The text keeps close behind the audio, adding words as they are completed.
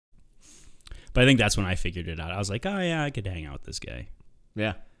But I think that's when I figured it out. I was like, oh yeah, I could hang out with this guy.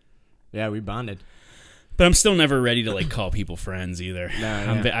 Yeah. Yeah, we bonded. But I'm still never ready to like call people friends either.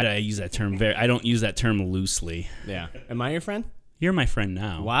 No, yeah. I use that term I don't use that term loosely. Yeah. Am I your friend? You're my friend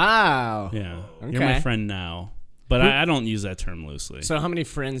now. Wow. Yeah. Okay. You're my friend now. But I don't use that term loosely. So how many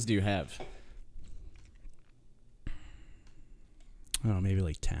friends do you have? I don't know, maybe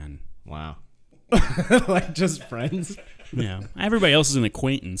like 10. Wow. Like just friends? Yeah. Everybody else is an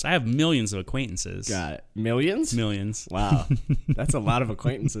acquaintance. I have millions of acquaintances. Got it. Millions? Millions. Wow. That's a lot of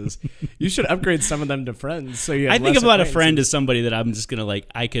acquaintances. You should upgrade some of them to friends so you have I think less about a friend acquaintances. as somebody that I'm just going to like,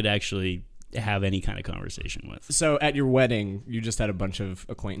 I could actually have any kind of conversation with. So at your wedding, you just had a bunch of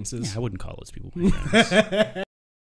acquaintances? Yeah, I wouldn't call those people my friends.